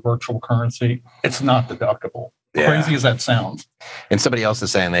robbed of your virtual currency, it's not deductible. Yeah. Crazy as that sounds. And somebody else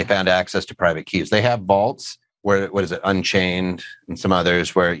is saying they found access to private keys. They have vaults where, what is it, Unchained and some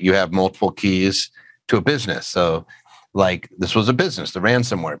others, where you have multiple keys to a business. So like this was a business, the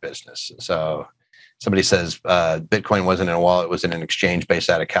ransomware business. So somebody says Bitcoin wasn't in a wallet, it was in an exchange based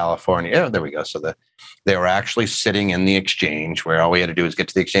out of California. Oh, there we go. So they were actually sitting in the exchange where all we had to do is get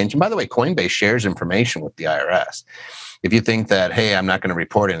to the exchange. And by the way, Coinbase shares information with the IRS. If you think that, hey, I'm not going to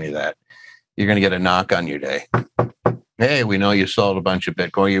report any of that, you're going to get a knock on your day. Hey, we know you sold a bunch of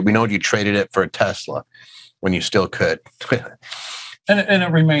Bitcoin. We know you traded it for a Tesla when you still could. And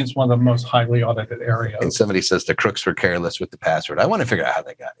it remains one of the most highly audited areas. And somebody says the crooks were careless with the password. I want to figure out how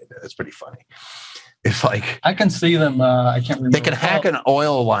they got it. It's pretty funny. It's like I can see them. I can't remember. they can hack an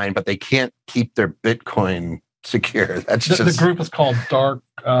oil line, but they can't keep their Bitcoin secure. That's the group is called Dark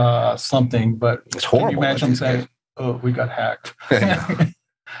something, but it's horrible. Can you imagine saying, "Oh, we got hacked."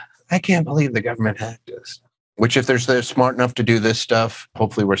 I can't believe the government hacked us. Which, if they're smart enough to do this stuff,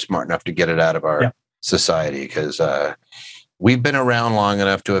 hopefully we're smart enough to get it out of our society, because we've been around long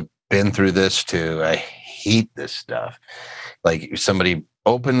enough to have been through this too. I hate this stuff. Like somebody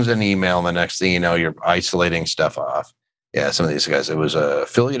opens an email, and the next thing you know, you're isolating stuff off. Yeah, some of these guys, it was a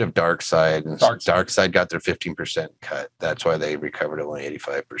affiliate of DarkSide, and DarkSide got their 15% cut. That's why they recovered only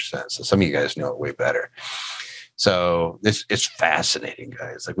 85%. So some of you guys know it way better. So this is fascinating,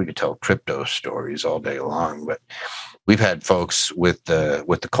 guys. Like we could tell crypto stories all day long, but we've had folks with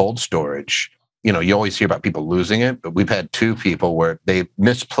the cold storage. You know, you always hear about people losing it, but we've had two people where they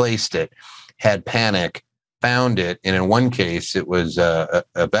misplaced it, had panic, found it, and in one case, it was a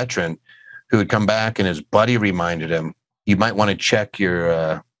veteran who had come back, and his buddy reminded him, "You might want to check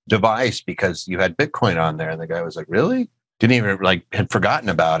your device because you had Bitcoin on there." And the guy was like, "Really?" Didn't even had forgotten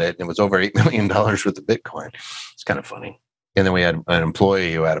about it. And it was over $8 million worth of Bitcoin. It's kind of funny. And then we had an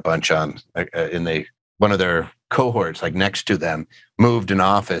employee who had a bunch on, and one of their cohorts, like next to them, moved an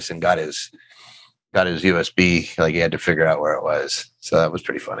office and got his USB. Like he had to figure out where it was. So that was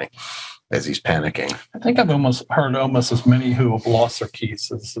pretty funny as he's panicking. I think I've heard almost as many who have lost their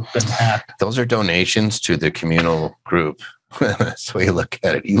keys as have been hacked. Those are donations to the communal group. That's the way you look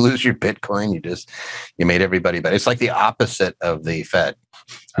at it. You lose your Bitcoin, you made everybody better. It's like the opposite of the Fed,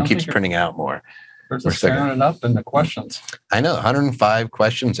 who keeps printing out more. We're just tearing it up in the questions. I know, 105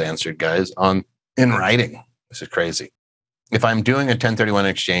 questions answered, guys, in writing. This is crazy. If I'm doing a 1031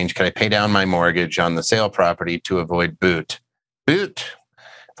 exchange, can I pay down my mortgage on the sale property to avoid boot? Boot.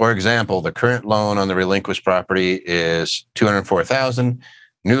 For example, the current loan on the relinquished property is $204,000.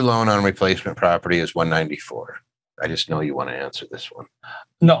 New loan on replacement property is $194,000. I just know you want to answer this one.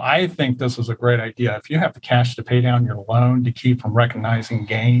 No, I think this is a great idea. If you have the cash to pay down your loan to keep from recognizing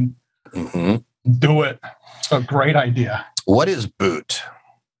gain, do it. It's a great idea. What is boot?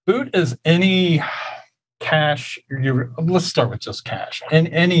 Boot is any cash. Let's start with just cash. And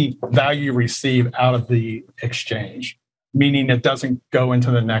any value you receive out of the exchange, meaning it doesn't go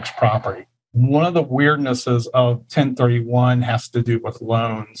into the next property. One of the weirdnesses of 1031 has to do with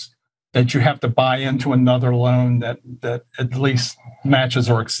loans, that you have to buy into another loan that at least matches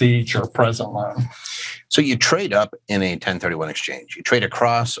or exceeds your present loan. So you trade up in a 1031 exchange. You trade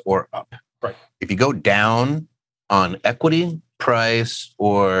across or up. Right. If you go down on equity, price,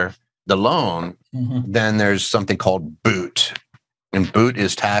 or the loan, then there's something called boot. And boot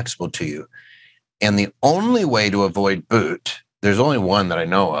is taxable to you. And the only way to avoid boot, there's only one that I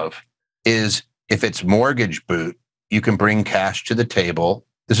know of, is if it's mortgage boot, you can bring cash to the table.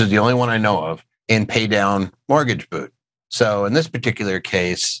 This is the only one I know of, and pay down mortgage boot. So in this particular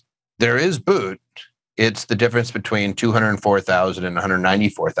case, there is boot. It's the difference between $204,000 and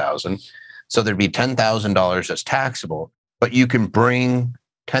 $194,000. So there'd be $10,000 that's taxable, but you can bring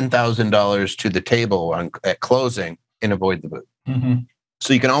 $10,000 to the table at closing and avoid the boot.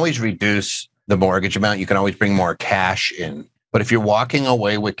 So you can always reduce the mortgage amount. You can always bring more cash in. But if you're walking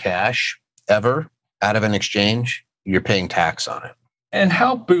away with cash ever out of an exchange, you're paying tax on it. And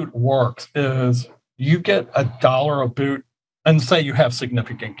how boot works is you get $1 of boot, and say you have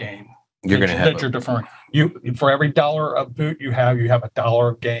significant gain. You're going to have that you're deferring. For every $1 of boot you have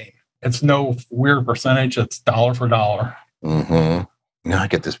 $1 of gain. It's no weird percentage. It's dollar for dollar. Now I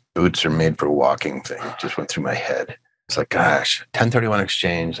get this boots are made for walking thing. It just went through my head. It's like, gosh, 1031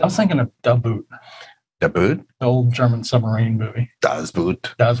 exchange. I was thinking of Da Boot. Da Boot? The old German submarine movie. Das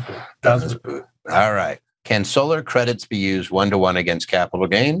Boot. Das Boot. Das Boot. All right. Can solar credits be used 1-to-1 against capital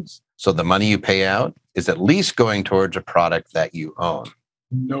gains? So the money you pay out is at least going towards a product that you own.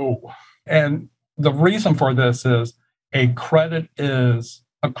 No. And the reason for this is a credit is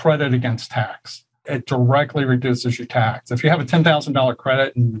a credit against tax. It directly reduces your tax. If you have a $10,000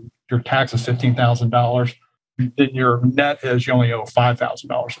 credit and your tax is $15,000, then your net is you only owe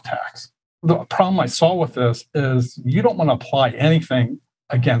 $5,000 of tax. The problem I saw with this is you don't want to apply anything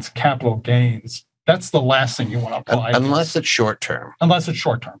against capital gains. That's the last thing you want to apply. Unless it's short term. Unless it's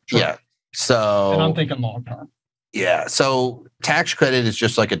short term. Sure. Yeah. So. And I'm thinking long term. Yeah. So tax credit is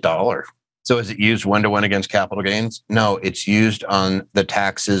just like $1. So is it used 1-to-1 against capital gains? No, it's used on the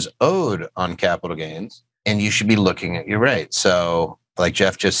taxes owed on capital gains. And you should be looking at your rate. So like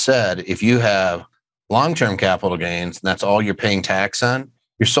Jeff just said, if you have long-term capital gains and that's all you're paying tax on,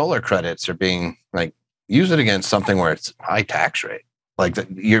 your solar credits are being use it against something where it's high tax rate. Like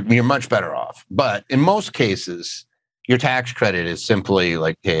you're much better off. But in most cases, your tax credit is simply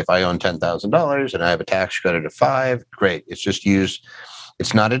like, hey, if I own $10,000 and I have a tax credit of $5,000, great. It's just used.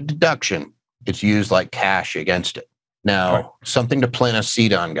 It's not a deduction. It's used like cash against it. Now, something to plant a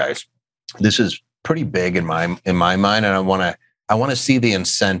seed on, guys. This is pretty big in my mind, and I want to see the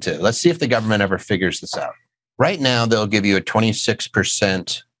incentive. Let's see if the government ever figures this out. Right now, they'll give you a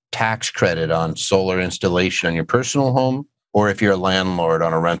 26% tax credit on solar installation on your personal home, or if you're a landlord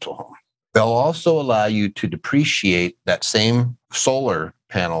on a rental home. They'll also allow you to depreciate that same solar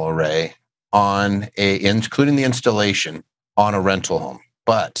panel array including the installation on a rental home.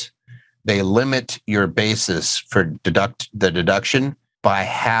 But they limit your basis for the deduction by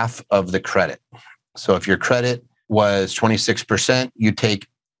half of the credit. So if your credit was 26%, you take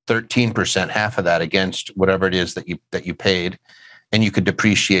 13%, half of that against whatever it is that you paid, and you could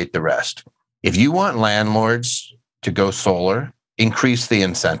depreciate the rest. If you want landlords to go solar, increase the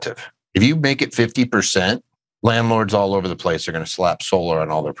incentive. If you make it 50%, landlords all over the place are going to slap solar on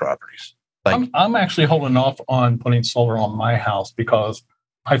all their properties. I'm actually holding off on putting solar on my house because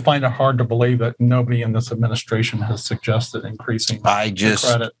I find it hard to believe that nobody in this administration has suggested increasing the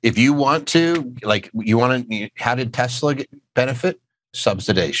credit. If you want to, how did Tesla benefit?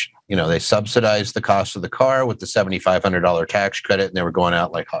 Subsidization. They subsidized the cost of the car with the $7,500 tax credit, and they were going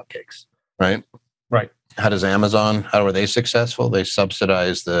out like hotcakes, right? Right. How does Amazon? How were they successful? They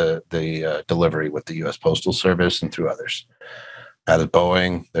subsidized the delivery with the U.S. Postal Service and through others. How does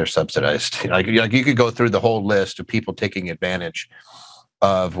Boeing? They're subsidized. Like you could go through the whole list of people taking advantage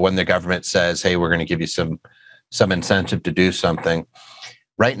of when the government says, "Hey, we're going to give you some incentive to do something."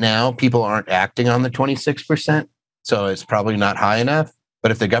 Right now, people aren't acting on the 26%, so it's probably not high enough.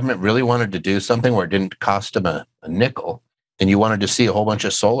 But if the government really wanted to do something where it didn't cost them a nickel, and you wanted to see a whole bunch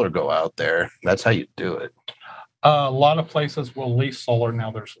of solar go out there, that's how you do it. A lot of places will lease solar now.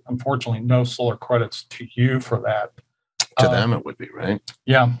 There's unfortunately no solar credits to you for that. To them, it would be, right?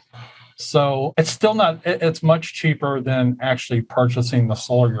 Yeah. So it's still not, it's much cheaper than actually purchasing the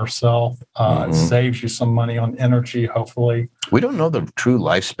solar yourself. It saves you some money on energy, hopefully. We don't know the true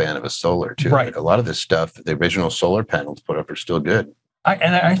lifespan of a solar, too. Right. Like a lot of this stuff, the original solar panels put up are still good.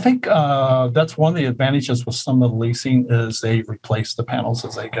 I think that's one of the advantages with some of the leasing is they replace the panels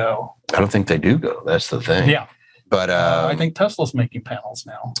as they go. I don't think they do go. That's the thing. Yeah. But I think Tesla's making panels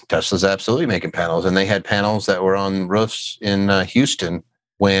now. Tesla's absolutely making panels. And they had panels that were on roofs in Houston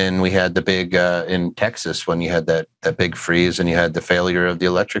when we had the big, in Texas, when you had that big freeze and you had the failure of the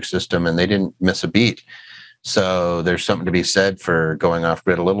electric system, and they didn't miss a beat. So there's something to be said for going off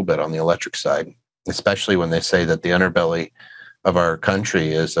grid a little bit on the electric side, especially when they say that the underbelly of our country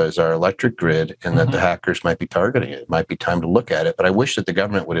is our electric grid, and that the hackers might be targeting it. It might be time to look at it. But I wish that the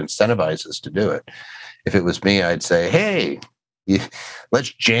government would incentivize us to do it. If it was me, I'd say, hey, let's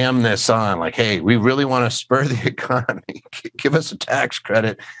jam this on. Like, hey, we really want to spur the economy. Give us a tax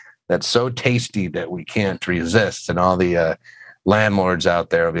credit that's so tasty that we can't resist. And all the landlords out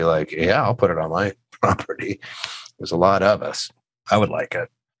there will be like, yeah, I'll put it on my property. There's a lot of us. I would like it.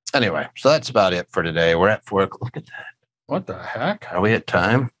 Anyway, so that's about it for today. We're at 4 o'clock. Look at that. What the heck? Are we at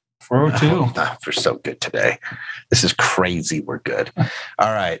time? 4:02. Oh, we're so good today. This is crazy. We're good.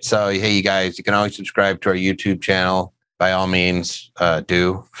 All right. So, hey, you guys, you can always subscribe to our YouTube channel. By all means,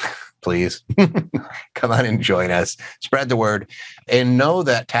 do. Please. Come on and join us. Spread the word. And know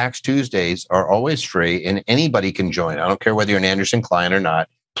that Tax Tuesdays are always free, and anybody can join. I don't care whether you're an Anderson client or not.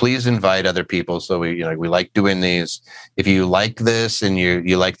 Please invite other people. So we like doing these. If you like this and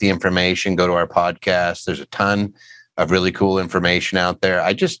you like the information, go to our podcast. There's a ton of really cool information out there.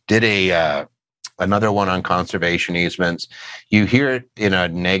 I just did another one on conservation easements. You hear it in a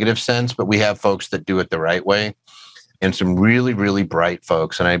negative sense, but we have folks that do it the right way, and some really, really bright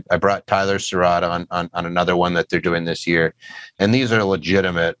folks. And I brought Tyler Surratt on another one that they're doing this year. And these are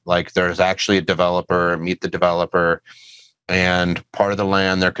legitimate. Like, there's actually a developer, meet the developer, and part of the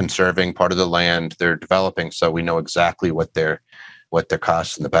land they're conserving, part of the land they're developing. So we know exactly what their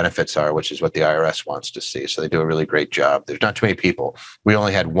costs and the benefits are, which is what the IRS wants to see. So they do a really great job. There's not too many people. We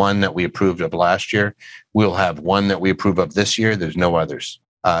only had one that we approved of last year. We'll have one that we approve of this year. There's no others.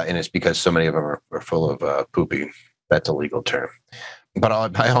 And it's because so many of them are full of poopy. That's a legal term.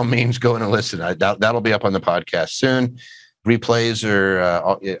 But by all means, go in and listen. That'll be up on the podcast soon. Replays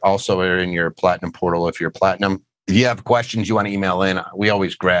are also in your Platinum portal if you're Platinum. If you have questions you want to email in, we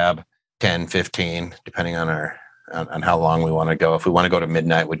always grab 10, 15, depending on on how long we want to go. If we want to go to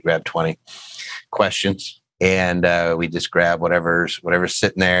midnight, we'd grab 20 questions, and we just grab whatever's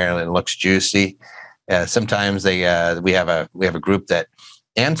sitting there and looks juicy. Sometimes we have a group that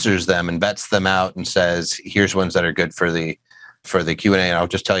answers them and vets them out and says, here's ones that are good for the for the Q&A. And I'll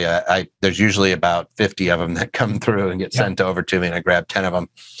just tell you, there's usually about 50 of them that come through and get sent over to me, and I grab 10 of them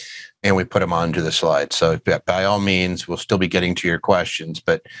and we put them onto the slide. So by all means, we'll still be getting to your questions,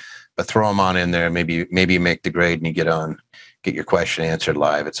 but throw them on in there. Maybe you make the grade and you get your question answered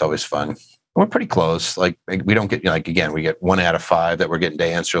live. It's always fun. We're pretty close. Like we don't get, again, we get 1 out of 5 that we're getting to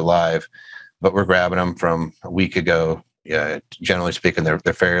answer live, but we're grabbing them from a week ago. Yeah, generally speaking, they're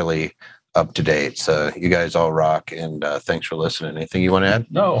fairly up to date. So you guys all rock, and thanks for listening. Anything you want to add?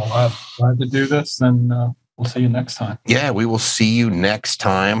 No, I'm glad to do this, and we'll see you next time. Yeah, we will see you next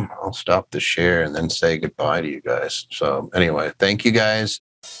time. I'll stop the share and then say goodbye to you guys. So anyway, thank you guys.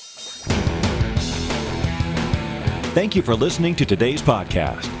 Thank you for listening to today's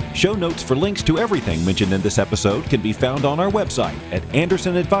podcast. Show notes for links to everything mentioned in this episode can be found on our website at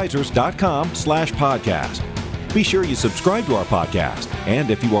andersonadvisors.com/podcast. Be sure you subscribe to our podcast, and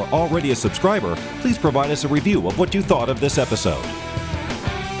if you are already a subscriber, please provide us a review of what you thought of this episode.